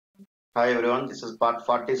Hi everyone, this is part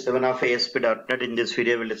 47 of ASP.NET. In this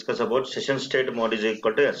video, we'll discuss about session state mode is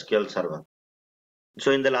equal to SQL Server.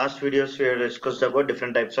 So in the last videos, we have discussed about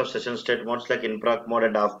different types of session state modes like in proc mode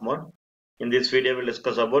and off mode. In this video, we'll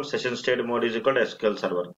discuss about session state mode is equal to SQL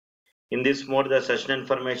Server. In this mode, the session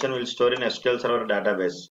information will store in SQL Server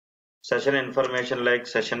database. Session information like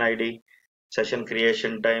session ID, session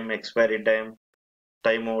creation time, expiry time,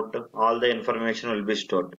 timeout, all the information will be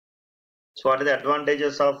stored. So what are the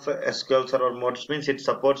advantages of SQL Server modes? Means it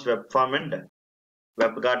supports web form and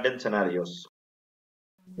web garden scenarios.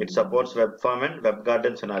 It supports web form and web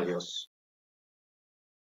garden scenarios.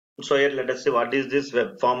 So here let us see what is this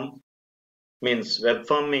web form means. Web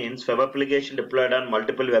form means web application deployed on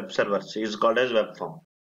multiple web servers is called as web form.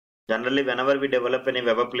 Generally, whenever we develop any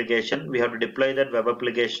web application, we have to deploy that web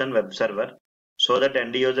application web server so that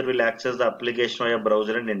end user will access the application via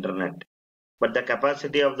browser and internet. But the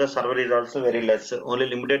capacity of the server is also very less. Only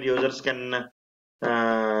limited users can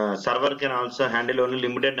server can also handle only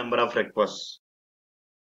limited number of requests.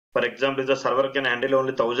 For example, the server can handle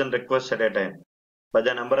only 1000 requests at a time, but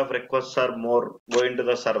the number of requests are more going to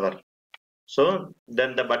the server. So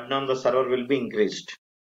then the burden on the server will be increased.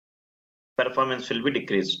 Performance will be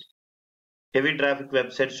decreased. Heavy traffic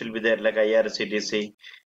websites will be there like IRCTC,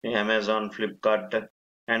 Amazon, Flipkart,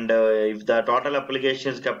 and if the total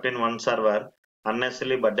application is kept in one server,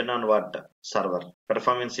 unnecessarily burden on what server?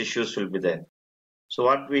 Performance issues will be there. So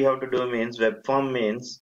what we have to do means web form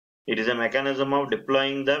means it is a mechanism of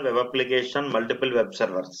deploying the web application on multiple web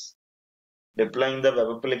servers. Deploying the web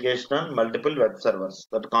application on multiple web servers.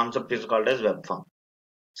 That concept is called as web form.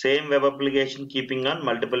 Same web application keeping on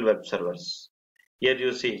multiple web servers. Here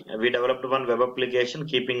you see we developed one web application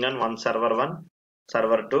keeping on one server 1,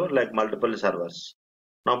 server 2 like multiple servers.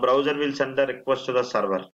 Now browser will send the request to the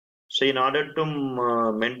server. So in order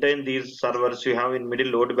to maintain these servers, you have in middle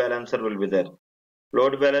load balancer will be there.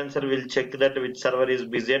 Load balancer will check that which server is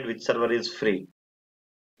busy and which server is free.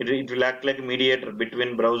 It will act like a mediator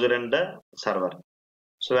between browser and the server.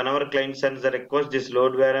 So whenever client sends the request, this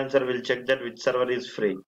load balancer will check that which server is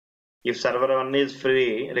free. If server 1 is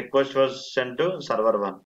free, request was sent to server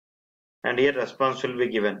 1. And here response will be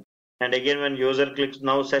given. And again when user clicks,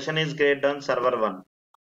 now session is created on server 1.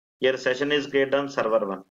 Here session is created on server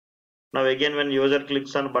 1. Now again when user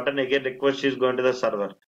clicks on button, again request is going to the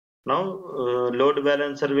server. Now load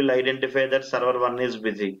balancer will identify that server 1 is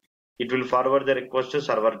busy. It will forward the request to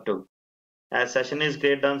server 2. As session is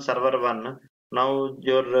created on server 1, now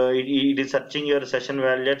your it is searching your session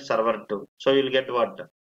value at server 2. So you'll get what?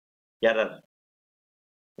 Error.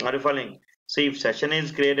 Are you following? See, if session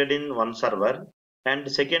is created in one server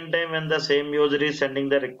and second time when the same user is sending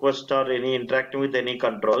the request or any interacting with any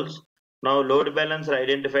controls, now load balancer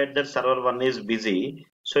identified that server 1 is busy,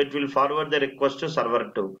 so it will forward the request to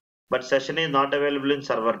server 2. But session is not available in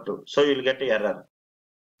server 2, so you will get error.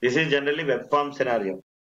 This is generally web form scenario.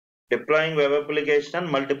 Deploying web application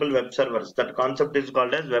on multiple web servers. That concept is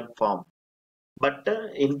called as web form. But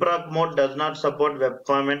in proc mode does not support web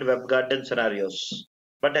form and web garden scenarios.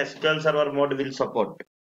 But SQL Server mode will support.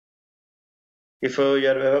 If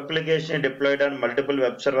your web application is deployed on multiple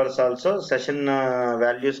web servers also, session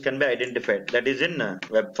values can be identified. That is in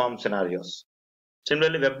web form scenarios.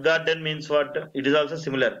 Similarly, web garden means what? It is also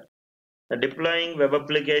similar. Deploying web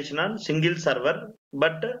application on single server,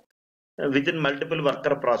 but within multiple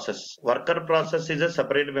worker process. Worker process is a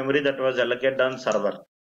separate memory that was allocated on server.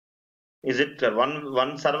 Is it clear?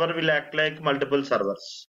 One server will act like multiple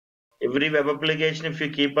servers. Every web application, if you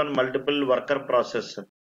keep on multiple worker process,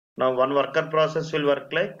 now one worker process will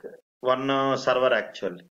work like one server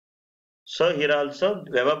actually. So here also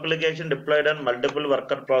web application deployed on multiple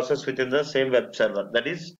worker process within the same web server. That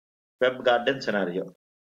is web garden scenario.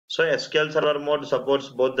 So SQL Server mode supports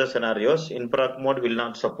both the scenarios. In proc mode will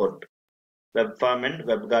not support web form and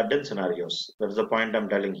web garden scenarios. That's the point I'm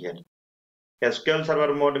telling here. SQL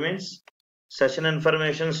Server mode means session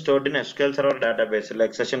information stored in SQL Server database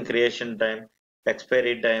like session creation time,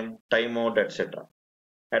 expiry time, timeout, etc.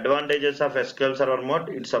 Advantages of SQL Server mode: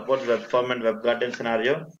 it supports web form and web garden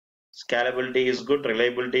scenario. Scalability is good,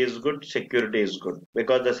 reliability is good, security is good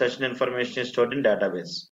because the session information is stored in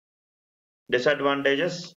database.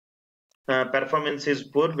 Disadvantages: performance is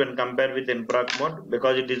poor when compared with in proc mode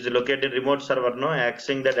because it is located in remote server. No,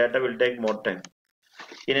 accessing the data will take more time.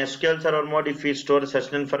 In SQL Server mode, if we store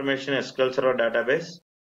session information in SQL Server database,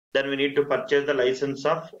 then we need to purchase the license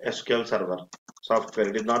of SQL Server software.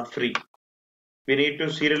 It is not free. We need to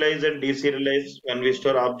serialize and deserialize when we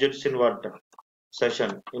store objects in what?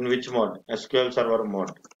 Session. In which mode? SQL Server mode.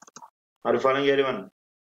 Are you following everyone?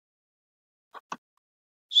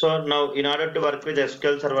 So now in order to work with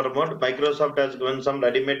SQL Server mode, Microsoft has given some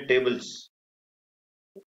ready-made tables.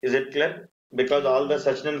 Is it clear? Because all the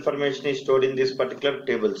session information is stored in these particular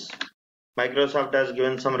tables. Microsoft has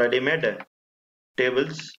given some ready-made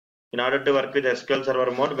tables. In order to work with SQL Server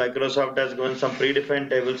mode, Microsoft has given some predefined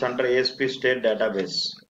tables under SessionState database.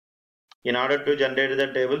 In order to generate the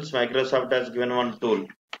tables, Microsoft has given one tool.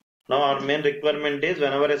 Now our main requirement is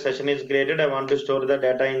whenever a session is created, I want to store the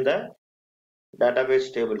data in the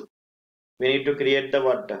database table. We need to create the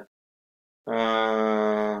what?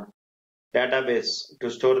 Database to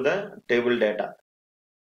store the table data.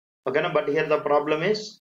 Okay, but here the problem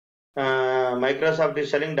is Microsoft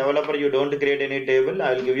is telling developer you don't create any table.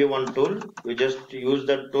 I will give you one tool. You just use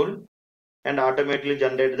that tool and automatically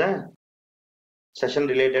generate the session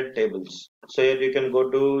related tables. So here you can go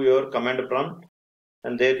to your command prompt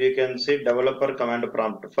and there you can see developer command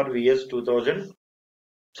prompt for VS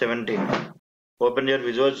 2017. Open your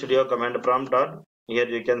Visual Studio command prompt or here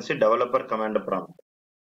you can see developer command prompt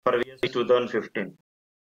for VS 2015.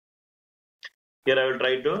 Here I will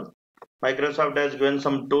try to Microsoft has given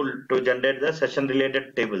some tool to generate the session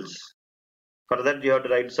related tables. For that you have to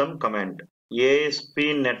write some command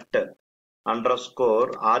ASP.NET _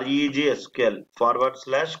 regsql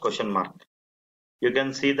 / ? You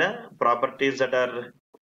can see the properties that are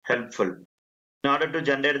helpful. In order to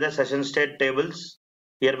generate the session state tables,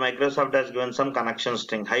 here Microsoft has given some connection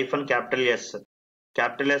string -S.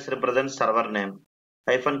 Capital S represents server name.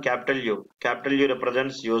 -U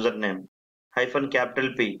represents username.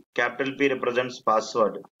 -P represents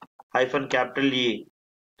password. -E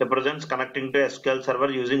represents connecting to SQL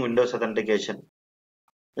Server using Windows authentication.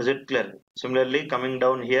 Is it clear? Similarly, coming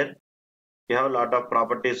down here, you have a lot of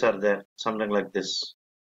properties are there, something like this.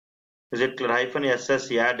 Is it clear?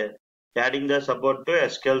 -SS adding the support to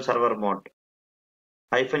SQL Server mode.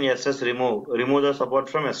 -SS remove the support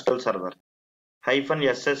from SQL Server.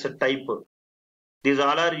 -SS type. These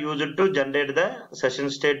all are used to generate the session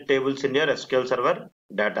state tables in your SQL Server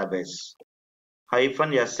database.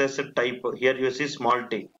 -SS type. Here you see small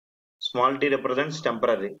t. Small t represents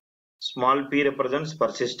temporary. Small p represents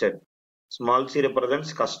persisted. Small c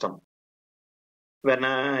represents custom. When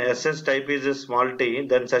SS type is a small t,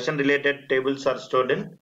 then session related tables are stored in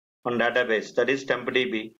on database, that is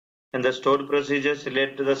tempdb, and the stored procedures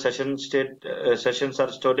related to the session state sessions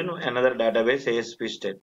are stored in another database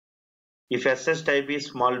ASP.state. If SS type is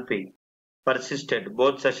small p, persisted,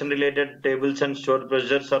 both session related tables and stored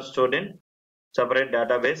procedures are stored in separate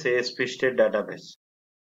database ASP.state database.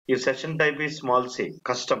 If session type is small c,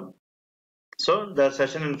 custom, so the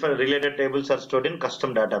session info related tables are stored in custom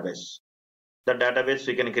database. The database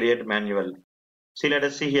we can create manually. See, let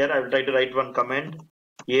us see here. I will try to write one command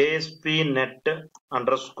ASP.NET _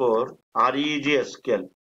 regsql.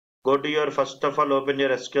 Go to your, first of all, open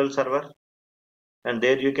your SQL Server, and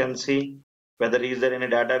there you can see whether is there any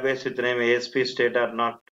database with name ASP.state or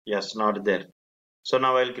not. Yes, not there. So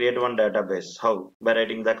now I will create one database. How? By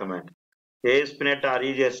writing the command ASP.NET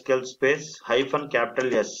regsql space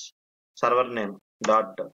 -S server name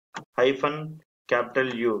dot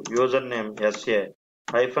 -U username SA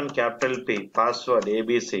 -P password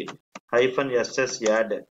ABC -SS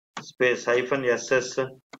add space -SS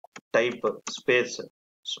type space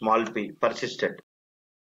small p persisted.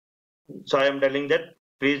 So I am telling that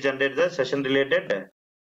please generate the session related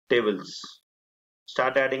tables.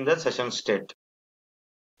 Start adding the session state.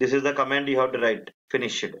 This is the command you have to write.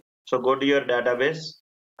 Finish it. So go to your database,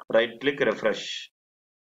 right click, refresh.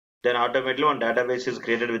 Then automatically one database is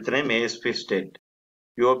created with the name ASP.state.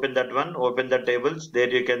 You open that one, open the tables.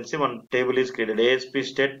 There you can see one table is created,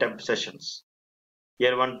 ASP.state temp sessions.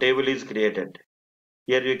 Here one table is created.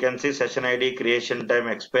 Here you can see session ID, creation time,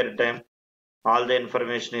 expiry time. All the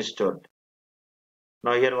information is stored.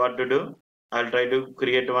 Now here what to do? I'll try to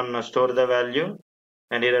create one, store the value,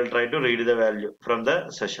 and here I'll try to read the value from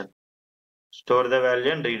the session. Store the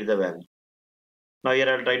value and read the value. Now here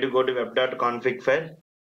I'll try to go to web.config file.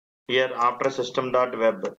 Here after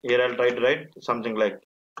system.web, here I'll try to write something like,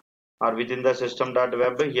 or within the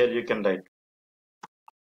system.web, here you can write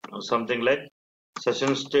something like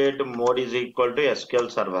session state mode is equal to SQL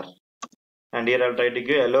Server. And here I'll try to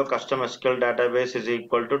give hello custom SQL database is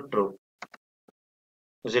equal to true.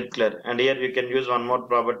 Is it clear? And here you can use one more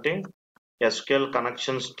property, SQL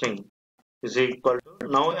connection string is equal to,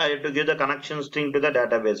 now I have to give the connection string to the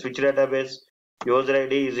database. Which database? User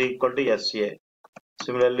ID is equal to SA.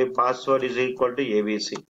 Similarly, password is equal to ABC.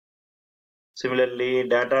 Similarly,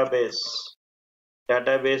 database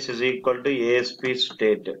is equal to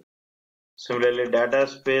ASP.state. Similarly, data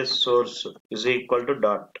space source is equal to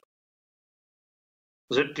dot.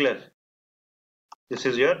 Is it clear? This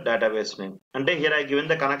is your database name. And here I given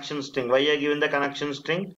the connection string. Why I given the connection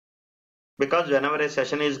string? Because whenever a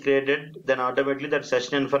session is created, then automatically that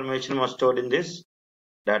session information was stored in this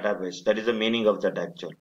database. That is the meaning of that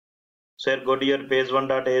actual. So here go to your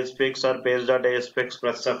page1.aspx or page.aspx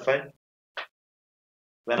plus F5.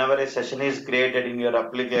 Whenever a session is created in your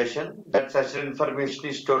application, that session information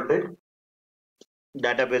is stored in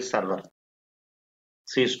database server.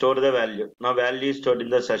 See, store the value. Now value is stored in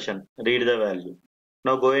the session. Read the value.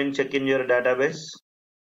 Now go and check in your database.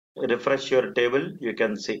 Refresh your table. You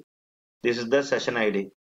can see. This is the session ID.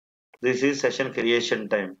 This is session creation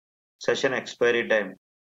time. Session expiry time.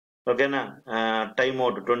 Okay, na? Time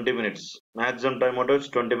out 20 minutes. Maximum time out is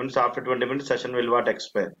 20 minutes. After 20 minutes, session will not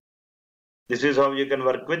expire. This is how you can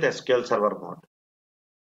work with SQL Server mode.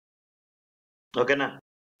 Okay, na?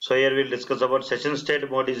 So here we'll discuss about session state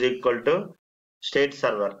mode is equal to state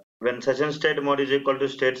server. When session state mode is equal to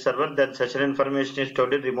state server, then session information is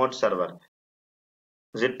stored in remote server.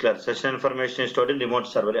 Is it clear? Session information is stored in remote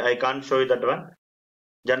server. I can't show you that one.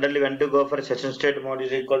 Generally, when to go for session state mode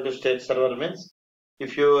is equal to state server means,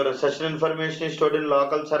 if your session information is stored in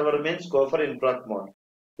local server means go for in-proc mode.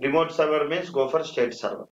 Remote server means go for state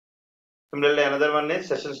server. Similarly, another one is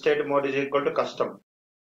session state mode is equal to custom.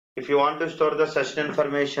 If you want to store the session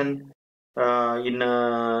information in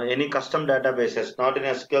any custom databases, not in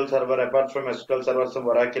SQL Server, apart from SQL Server, some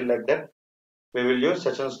Oracle like that, we will use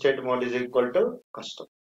session state mode is equal to custom.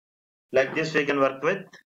 Like this, we can work with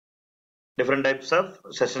different types of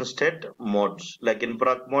session state modes, like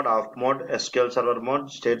in-proc mode, off mode, SQL Server mode,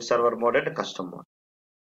 state server mode, and custom mode.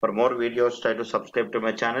 For more videos, try to subscribe to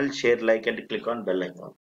my channel, share, like, and click on bell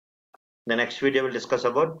icon. The next video will discuss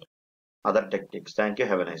about other techniques. Thank you.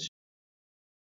 Have a nice day.